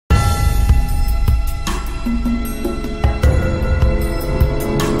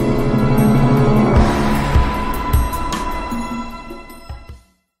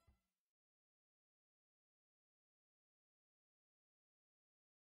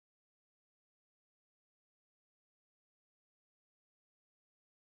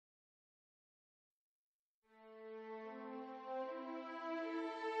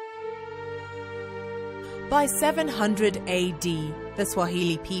By 700 AD, the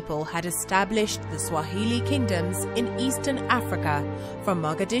Swahili people had established the Swahili kingdoms in eastern Africa, from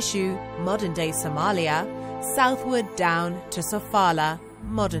Mogadishu, modern-day Somalia, southward down to Sofala,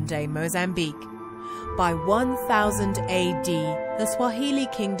 modern-day Mozambique. By 1000 AD, the Swahili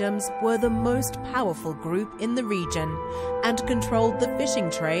kingdoms were the most powerful group in the region and controlled the fishing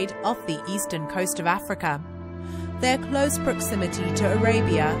trade off the eastern coast of Africa. Their close proximity to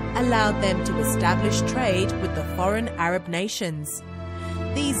Arabia allowed them to establish trade with the foreign Arab nations.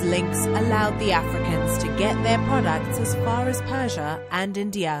 These links allowed the Africans to get their products as far as Persia and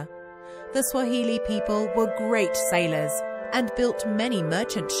India. The Swahili people were great sailors and built many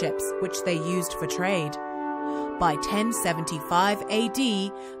merchant ships which they used for trade. By 1075 AD,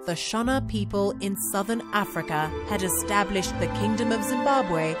 the Shona people in southern Africa had established the Kingdom of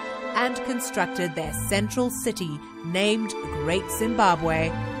Zimbabwe and constructed their central city named Great Zimbabwe,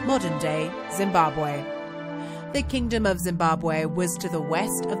 modern-day Zimbabwe. The Kingdom of Zimbabwe was to the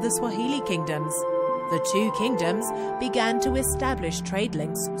west of the Swahili kingdoms. The two kingdoms began to establish trade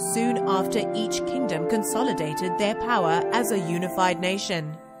links soon after each kingdom consolidated their power as a unified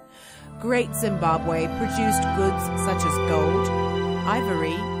nation. Great Zimbabwe produced goods such as gold,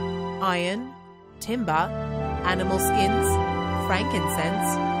 ivory, iron, timber, animal skins,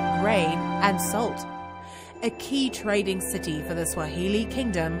 frankincense, grain, and salt. A key trading city for the Swahili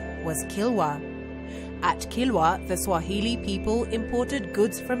kingdom was Kilwa. At Kilwa, the Swahili people imported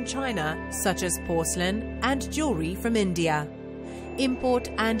goods from China, such as porcelain and jewelry from India. Import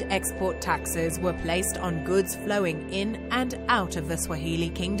and export taxes were placed on goods flowing in and out of the Swahili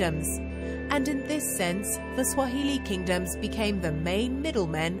kingdoms. And in this sense, the Swahili kingdoms became the main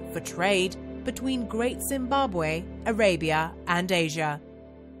middlemen for trade between Great Zimbabwe, Arabia, and Asia.